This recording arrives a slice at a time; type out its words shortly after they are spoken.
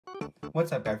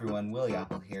What's up everyone, Willie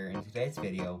Apple here. In today's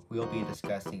video, we will be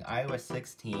discussing iOS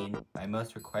 16, my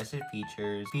most requested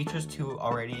features to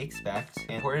already expect,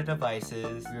 imported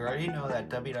devices. We already know that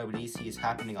WWDC is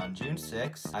happening on June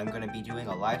 6th. I'm going to be doing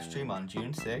a live stream on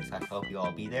June 6th. I hope you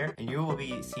all be there. And you will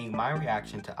be seeing my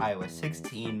reaction to iOS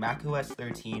 16, macOS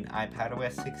 13,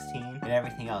 iPadOS 16, and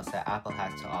everything else that Apple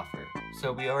has to offer.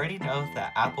 So we already know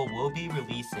that Apple will be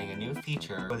releasing a new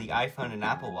feature for the iPhone and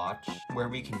Apple Watch where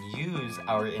we can use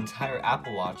our entire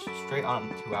Apple Watch straight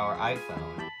onto our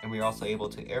iPhone, and we're also able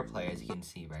to AirPlay, as you can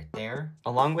see right there,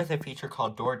 along with a feature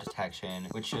called door detection,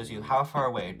 which shows you how far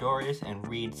away a door is and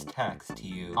reads text to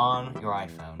you on your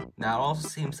iPhone. Now it also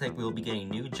seems like we'll be getting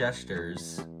new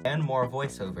gestures and more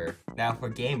voiceover. Now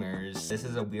for gamers, this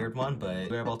is a weird one,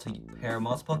 but we're able to pair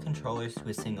multiple controllers to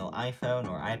a single iPhone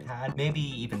or iPad, maybe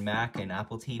even Mac and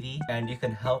Apple TV, and you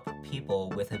can help people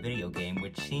with a video game,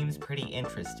 which seems pretty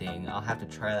interesting. I'll have to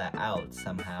try that out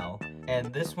somehow.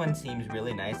 And this one seems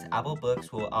really nice. Apple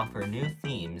Books will offer new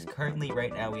themes. Currently,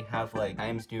 right now, we have like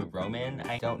Times New Roman.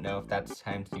 I don't know if that's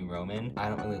Times New Roman. I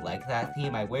don't really like that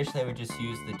theme. I wish they would just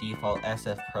use the default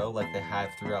SF Pro like they have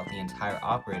throughout the entire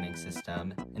operating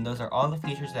system. And those are all the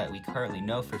features that we currently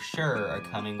know for sure are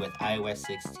coming with iOS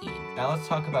 16. Now let's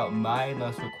talk about my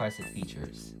most requested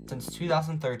features. Since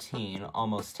 2013,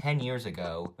 almost 10 years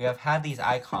ago, we have had these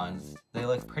icons. They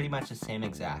look pretty much the same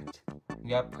exact.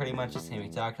 Yep, pretty much the same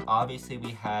exact. Obviously, we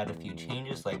had a few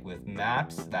changes, like with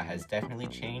maps, that has definitely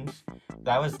changed.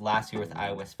 That was last year with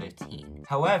iOS 15.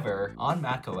 However, on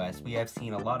macOS, we have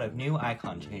seen a lot of new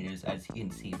icon changes, as you can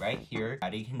see right here.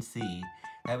 As you can see,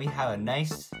 that we have a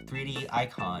nice 3D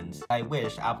icons. I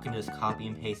wish Apple can just copy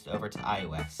and paste over to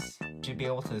iOS. Should be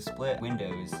able to split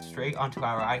windows straight onto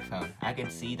our iPhone. I can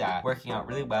see that working out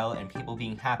really well and people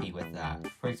being happy with that.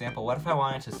 For example, what if I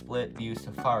wanted to split view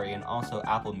Safari and also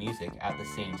Apple Music at the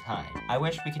same time? I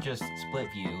wish we could just split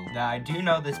view. Now I do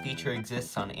know this feature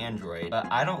exists on Android,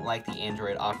 but I don't like the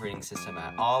Android operating system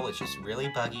at all. It's just really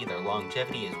buggy, their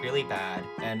longevity is really bad,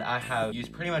 and I have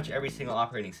used pretty much every single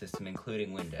operating system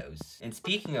including Windows. And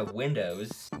speaking of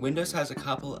Windows, Windows has a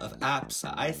couple of apps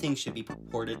that I think should be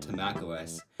ported to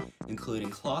macOS, including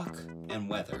Clock and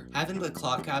Weather. Having the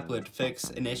Clock app would fix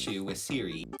an issue with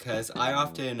Siri, because I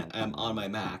often am on my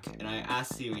Mac and I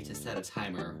ask Siri to set a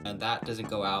timer, and that doesn't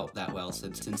go out that well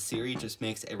since Siri just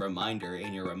makes a reminder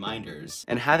in your reminders.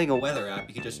 And having a weather app,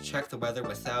 you can just check the weather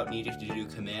without needing to do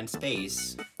Command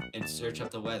Space and search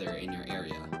up the weather in your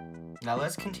area. Now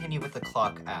let's continue with the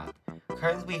Clock app.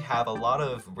 Currently we have a lot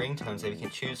of ringtones that we can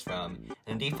choose from,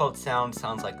 and the default sound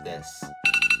sounds like this.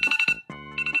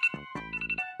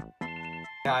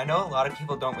 Now I know a lot of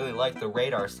people don't really like the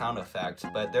radar sound effect,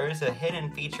 but there is a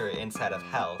hidden feature inside of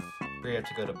Health where you have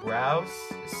to go to Browse,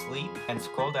 Sleep, and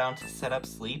scroll down to set up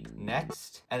sleep,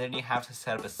 next, and then you have to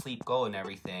set up a sleep goal and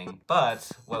everything.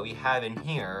 But what we have in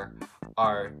here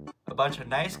are a bunch of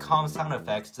nice calm sound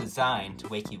effects designed to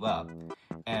wake you up.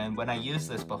 And when I used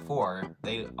this before,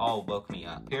 they all woke me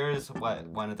up. Here's what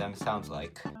one of them sounds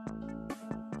like.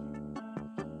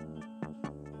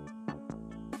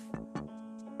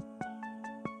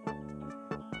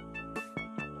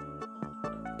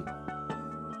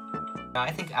 Now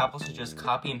I think Apple should just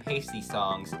copy and paste these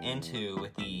songs into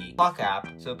the Clock app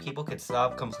so people could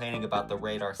stop complaining about the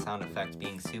radar sound effect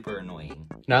being super annoying.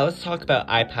 Now let's talk about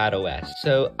iPadOS.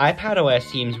 So iPadOS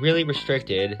seems really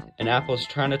restricted and Apple's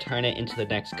trying to turn it into the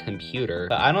next computer,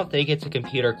 but I don't think it's a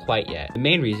computer quite yet. The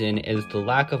main reason is the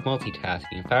lack of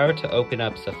multitasking. If I were to open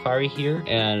up Safari here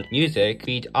and Music,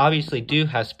 we obviously do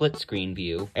have split screen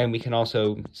view, and we can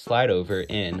also slide over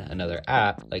in another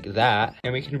app like that,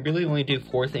 and we can really only do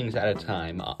 4 things at a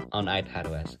time on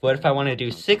iPadOS. But if I want to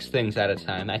do 6 things at a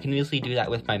time, I can easily do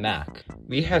that with my Mac.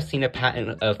 We have seen a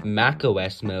pattern of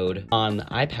macOS mode on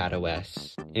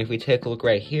iPadOS. And if we take a look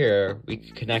right here, we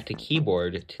can connect a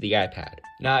keyboard to the iPad.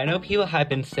 Now, I know people have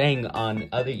been saying on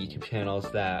other YouTube channels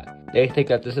that they think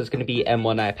that this is going to be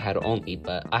M1 iPad only,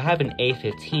 but I have an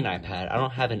A15 iPad. I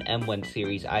don't have an M1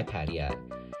 series iPad yet.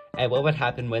 And what would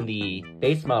happen when the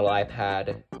base model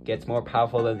iPad gets more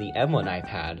powerful than the M1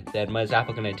 iPad? Then what is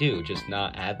Apple going to do? Just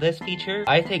not add this feature?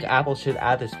 I think Apple should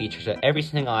add this feature to every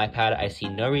single iPad. I see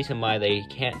no reason why they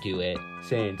can't do it,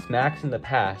 since Macs in the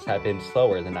past have been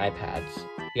slower than iPads.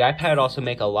 The iPad would also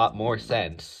make a lot more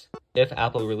sense if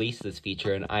Apple released this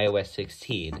feature in iOS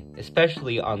 16,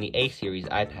 especially on the A-series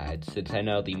iPad, since I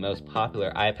know the most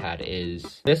popular iPad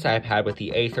is this iPad with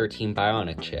the A13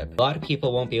 Bionic chip. A lot of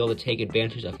people won't be able to take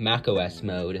advantage of macOS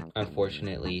mode,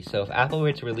 unfortunately, so if Apple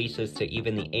were to release this to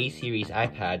even the A-series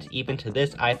iPads, even to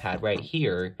this iPad right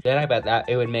here, then I bet that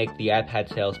it would make the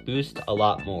iPad sales boost a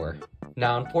lot more.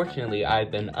 Now, unfortunately,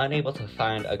 I've been unable to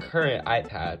find a current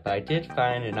iPad, but I did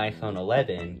find an iPhone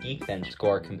 11 Geekbench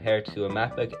score compared to a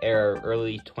MacBook Air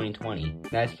early 2020.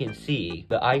 And as you can see,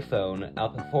 the iPhone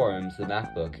outperforms the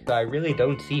MacBook, so I really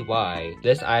don't see why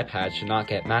this iPad should not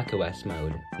get macOS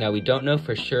mode. Now, we don't know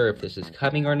for sure if this is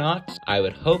coming or not. I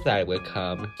would hope that it would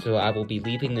come, so I will be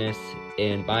leaving this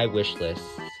in my wish list.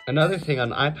 Another thing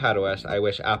on iPadOS I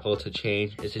wish Apple to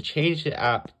change is to change the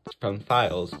app from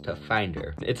Files to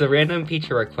Finder. It's a random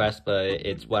feature request, but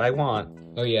it's what I want.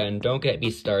 Oh yeah, and don't get me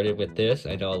started with this.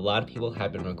 I know a lot of people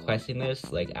have been requesting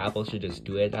this, like Apple should just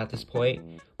do it at this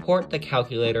point. Port the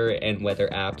calculator and weather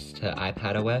apps to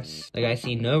iPadOS. Like, I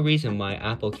see no reason why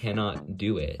Apple cannot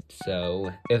do it.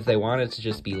 So if they wanted to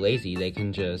just be lazy, they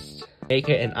can just make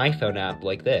it an iPhone app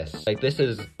like this. Like, this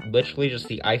is literally just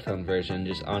the iPhone version,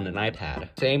 just on an iPad.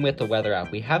 Same with the weather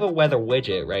app. We have a weather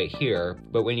widget right here,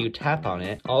 but when you tap on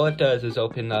it, all it does is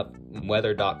open up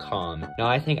weather.com. Now,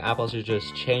 I think Apple should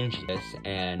just change this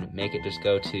and make it just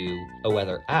go to a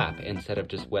weather app instead of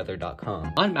just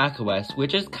weather.com. On macOS,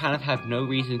 widgets kind of have no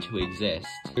reason to exist.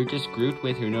 They're just grouped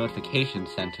with your notification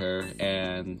center,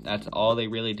 and that's all they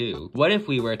really do. What if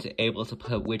we were able to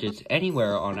put widgets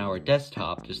anywhere on our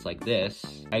desktop, just like this?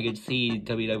 I could see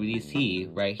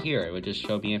WWDC right here. It would just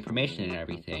show me information and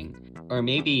everything. Or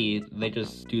maybe they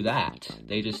just do that.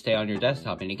 They just stay on your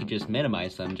desktop and you can just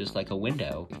minimize them just like a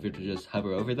window. If you just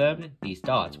hover over them, these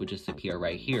dots would just appear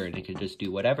right here and you can just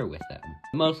do whatever with them.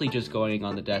 Mostly just going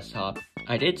on the desktop.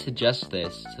 I did suggest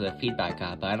this to the feedback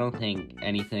app, but I don't think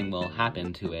anything will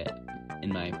happen to it,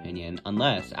 in my opinion,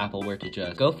 unless Apple were to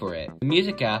just go for it. The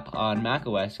music app on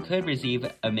macOS could receive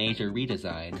a major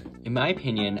redesign. In my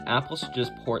opinion, Apple should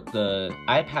just port the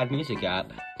iPad music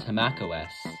app to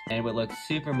macOS, and it would look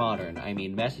super modern. I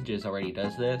mean, Messages already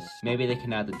does this. Maybe they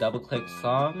can add the double-click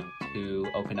song to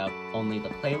open up only the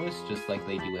playlist, just like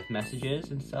they do with Messages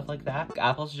and stuff like that.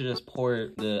 Apple should just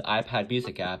port the iPad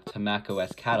music app to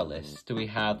macOS Catalyst, so we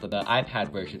have the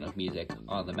iPad version of music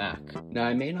on the Mac. Now,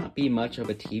 I may not be much of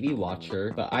a TV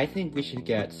watcher, but I think we should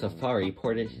get Safari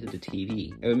ported to the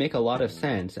TV. It would make a lot of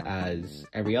sense, as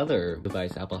every other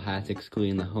device Apple has,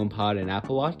 excluding the HomePod and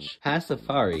Apple Watch, has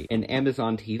Safari, and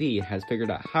Amazon TV has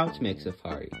figured out how to make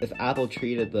Safari. If Apple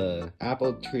treated the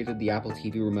Apple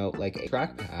TV remote like a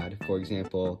trackpad, for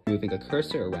example, moving a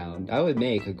cursor around, that would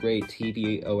make a great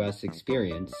tvOS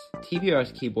experience.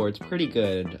 tvOS keyboard's pretty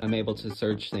good. I'm able to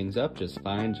search things up just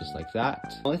fine, just like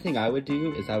that. The only thing I would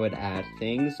do is I would add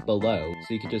things below,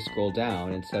 so you could just scroll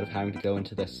down instead of having to go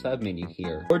into the sub-menu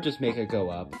here, or just make it go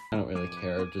up. I don't really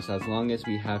care, just as long as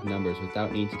we have numbers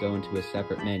without needing to go into a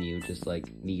separate menu, just like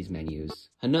these menus.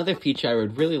 Another feature I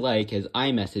would really like is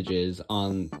iMessages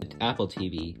on Apple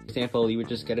TV. For example, you would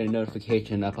just get a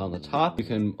notification up on the top. You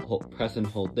can press and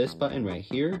hold this button right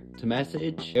here to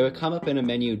message. It would come up in a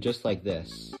menu just like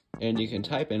this. And you can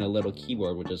type in a little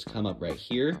keyboard, which just come up right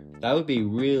here. That would be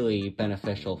really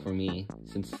beneficial for me,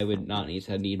 since I would not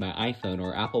need my iPhone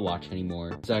or Apple Watch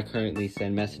anymore. So I currently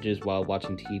send messages while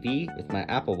watching TV with my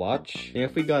Apple Watch. And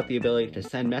if we got the ability to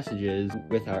send messages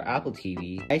with our Apple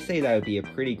TV, I say that would be a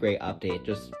pretty great update,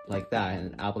 just like that,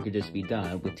 and Apple could just be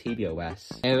done with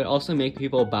tvOS. And it would also make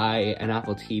people buy an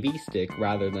Apple TV stick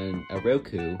rather than a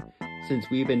Roku, since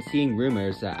we've been seeing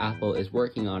rumors that Apple is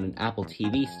working on an Apple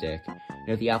TV stick. And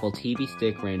if the Apple TV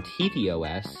stick ran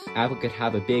tvOS, Apple could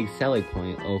have a big selling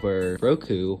point over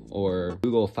Roku or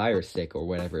Google Fire Stick or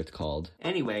whatever it's called.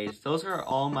 Anyways, those are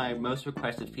all my most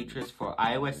requested features for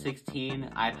iOS 16,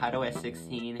 iPadOS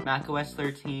 16, macOS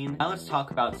 13. Now let's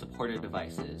talk about supported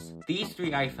devices. These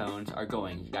three iPhones are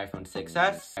going: the iPhone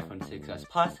 6s, iPhone 6s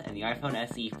Plus, and the iPhone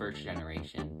SE first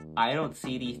generation. I don't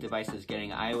see these devices getting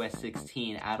iOS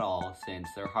 16 at all, since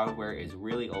their hardware is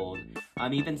really old.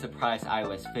 I'm even surprised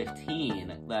iOS 15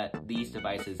 let these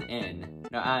devices in.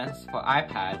 Now, as for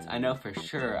iPads, I know for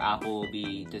sure Apple will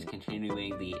be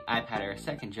discontinuing the iPad Air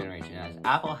 2nd generation, as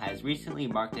Apple has recently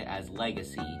marked it as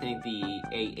legacy. I think the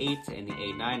A8 and the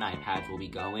A9 iPads will be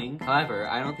going. However,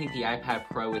 I don't think the iPad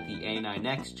Pro with the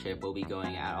A9X chip will be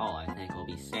going at all. I think it'll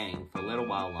be staying for a little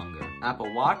while longer.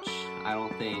 Apple Watch, I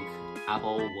don't think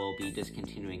Apple will be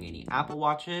discontinuing any Apple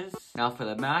Watches. Now for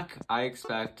the Mac, I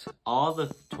expect all the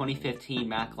 2015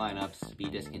 Mac lineups to be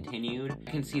discontinued.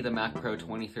 I can see the Mac Pro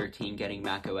 2013 getting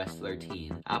macOS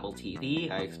 13. Apple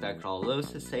TV, I expect all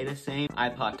those to stay the same.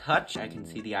 iPod Touch, I can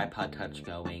see the iPod Touch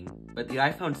going. But the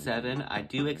iPhone 7, I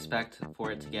do expect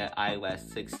for it to get iOS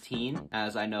 16,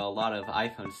 as I know a lot of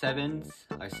iPhone 7s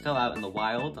are still out in the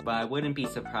wild, but I wouldn't be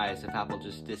surprised if Apple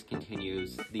just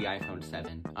discontinues the iPhone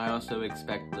 7. I also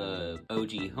expect the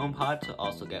OG HomePod to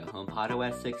also get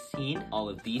HomePodOS 16. All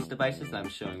of these devices that I'm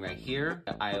showing right here,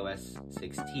 iOS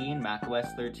 16, macOS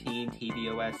 13,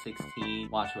 tvOS 16,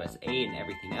 watchOS 8, and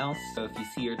everything else. So if you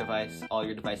see your device, all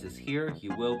your devices here,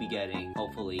 you will be getting,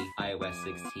 hopefully, iOS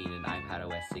 16 and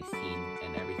iPadOS 16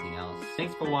 and everything else.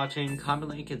 Thanks for watching. Comment,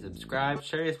 like, and subscribe.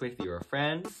 Share this with your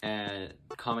friends, and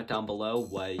comment down below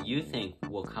what you think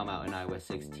will come out in iOS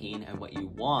 16 and what you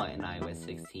want in iOS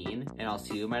 16. And I'll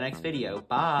see you in my next video.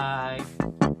 Bye!